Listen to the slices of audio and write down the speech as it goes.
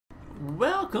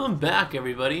Welcome back,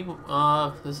 everybody.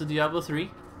 This is Diablo 3.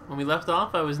 When we left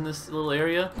off, I was in this little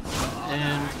area,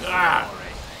 and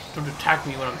don't attack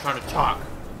me when I'm trying to talk.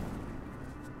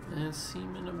 And it's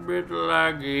seeming a bit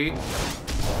laggy. I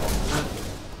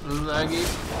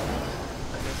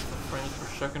guess the frames per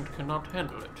second cannot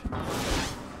handle it.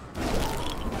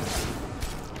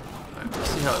 Alright, let's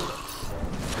see how it looks.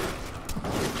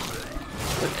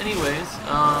 But anyways,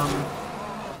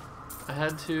 I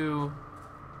had to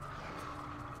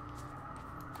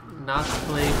not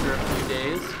play for a few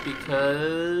days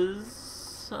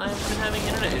because I've been having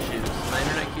internet issues. My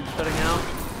internet keeps cutting out,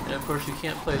 and of course you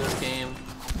can't play this game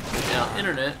without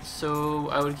internet, so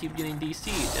I would keep getting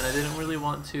DC'd, and I didn't really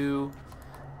want to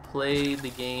play the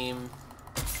game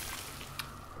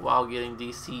while getting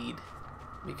DC'd,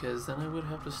 because then I would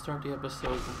have to start the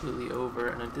episode completely over,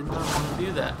 and I did not want to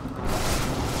do that.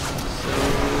 So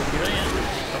here I am.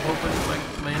 I'm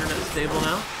hoping my internet's stable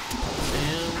now,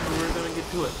 and we're gonna get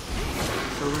to it.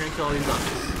 So we're gonna kill all these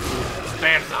zombies.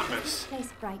 Bad zombies.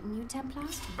 Place brighten you, Templar?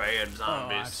 Bad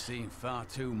zombies. Oh, I've seen far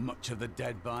too much of the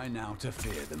dead by now to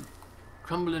fear them.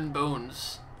 Crumbling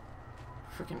bones.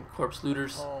 Freaking corpse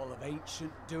looters. All of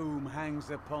ancient doom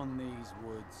hangs upon these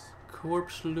woods.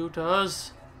 Corpse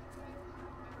looters.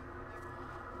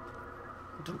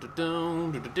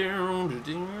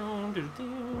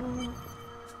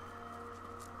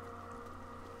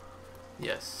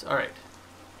 Yes, alright.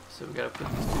 So we gotta put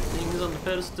these two things on the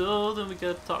pedestal, then we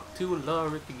gotta talk to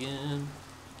leoric again.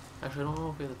 Actually, I don't know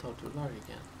if we have to talk to leoric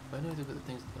again, but I know we have to put the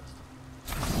things on the pedestal.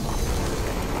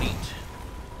 Neat.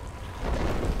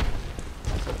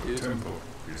 What's up, dude? The temple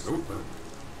is open.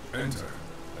 Enter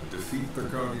and defeat the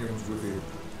guardians within.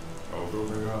 Although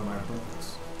they are my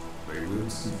brothers, they will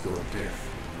seek your death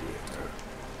when you enter.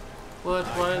 What?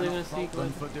 Why are they gonna seek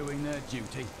them for doing their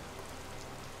duty?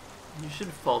 You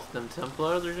should fault them,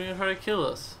 Templar. They're gonna try to kill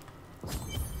us.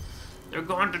 They're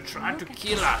going to try to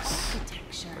kill us.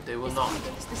 But they will not.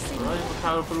 For I am a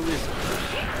powerful wizard.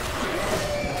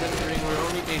 Considering we're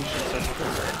only ancients as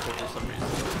concerned for some reason.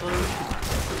 Right.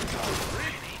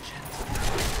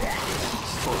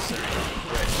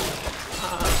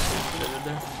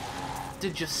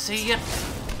 Did you see it?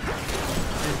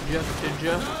 Did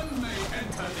ya?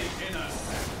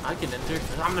 I can enter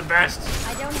because I'm the best.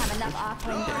 I don't have enough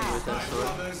arcane power. With that sword.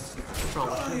 What's wrong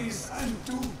with you?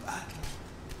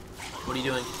 What are you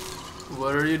doing?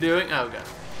 What are you doing? Oh god.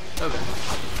 Okay.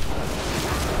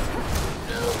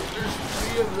 No, there's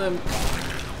 3 of them.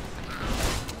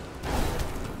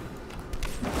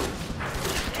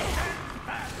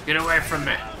 Get away from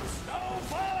me.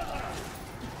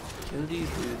 Kill these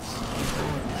dudes.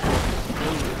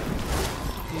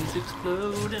 He's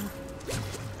exploding.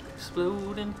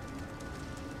 Exploding.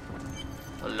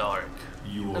 Leoric.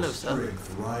 Your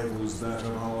strength rivals that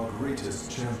of our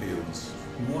greatest champions.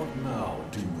 What now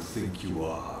do you think you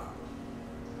are?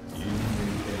 You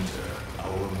may enter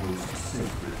our most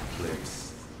sacred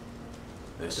place.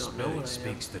 The spirit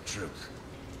speaks the truth.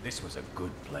 This was a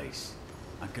good place.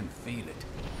 I can feel it.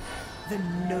 The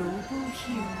noble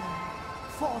hero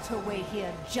fought her way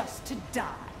here just to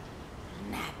die.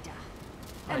 Nada.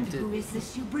 And who is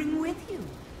this you bring with you?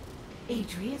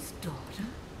 Adria's daughter?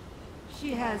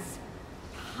 She has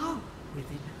power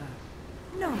within her.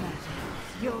 No matter,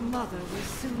 your mother will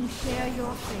soon share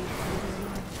your fate with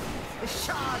her. The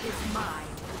shard is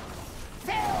mine.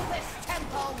 Fill this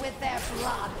temple with their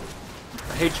blood.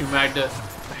 I hate you, Magda.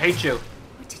 I hate you.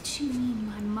 What did she mean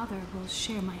my mother will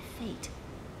share my fate?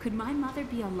 Could my mother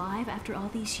be alive after all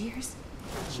these years?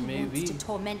 She wants to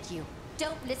torment you.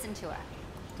 Don't listen to her.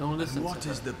 Don't listen to her. What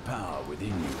is the power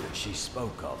within you that she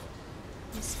spoke of?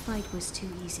 This fight was too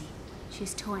easy.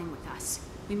 She's toying with us.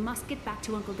 We must get back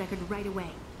to Uncle Deckard right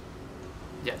away.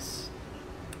 Yes.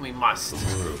 We must.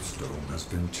 The world stone has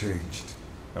been changed.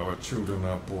 Our children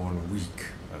are born weak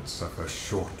and suffer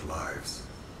short lives.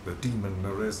 The demon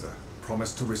Nereza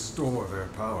promised to restore their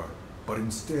power, but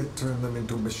instead turned them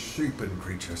into misshapen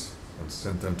creatures and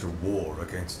sent them to war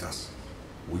against us.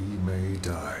 We may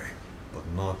die, but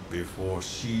not before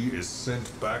she is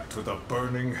sent back to the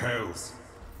burning hells.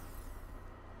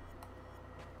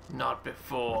 Not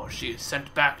before she is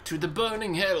sent back to the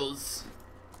burning hells.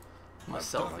 I've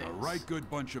done a right good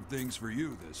bunch of things for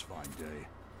you this fine day.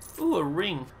 Ooh, a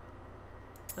ring.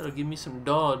 That'll give me some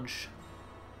dodge.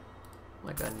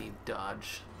 Like I need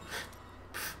dodge.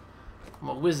 I'm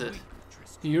a wizard.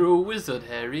 You're a wizard,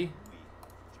 Harry.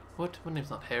 What? My name's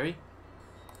not Harry.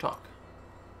 Talk.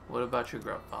 What about your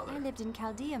grandfather? I lived in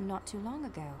Chaldeum not too long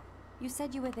ago. You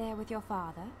said you were there with your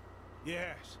father?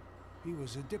 Yes. He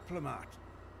was a diplomat.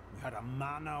 We had a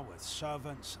manor with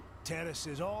servants and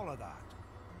terraces, all of that.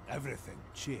 Everything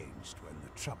changed when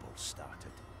the trouble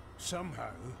started.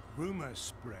 Somehow, rumors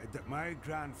spread that my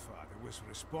grandfather was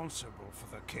responsible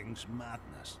for the king's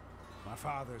madness. My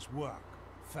father's work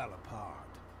fell apart.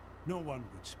 No one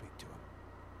would speak to him.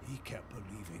 He kept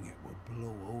believing it would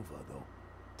blow over, though.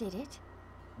 Did it?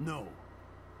 No.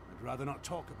 I'd rather not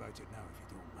talk about it now,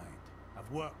 if you don't mind.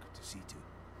 I've work to see to.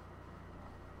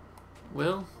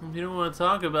 Well, if you don't want to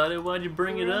talk about it, why'd you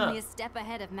bring it We're up? only a step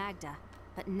ahead of Magda,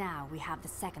 but now we have the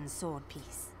second sword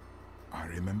piece. I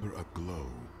remember a glow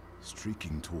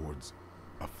streaking towards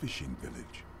a fishing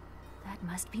village. That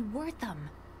must be worth them.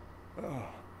 Oh,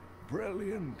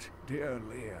 brilliant, dear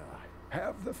Leah.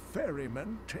 Have the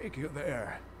ferryman take you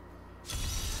there.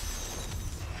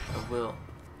 I will.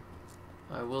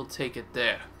 I will take it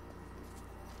there.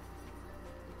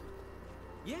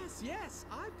 Yes, yes,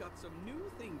 I've got some new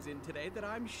things in today that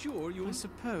I'm sure you'll... I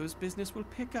suppose business will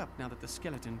pick up now that the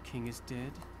Skeleton King is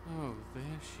dead. Oh,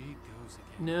 there she goes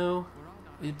again. No,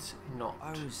 it's not.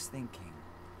 I was thinking.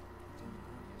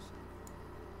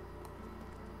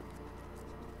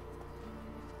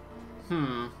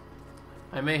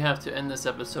 I may have to end this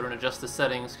episode and adjust the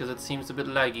settings because it seems a bit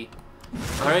laggy.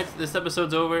 Alright, this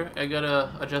episode's over. I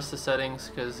gotta adjust the settings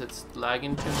because it's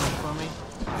lagging too much for me.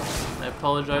 I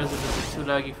apologize if this is too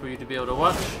laggy for you to be able to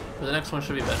watch, but the next one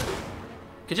should be better.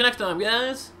 Catch you next time,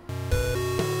 guys!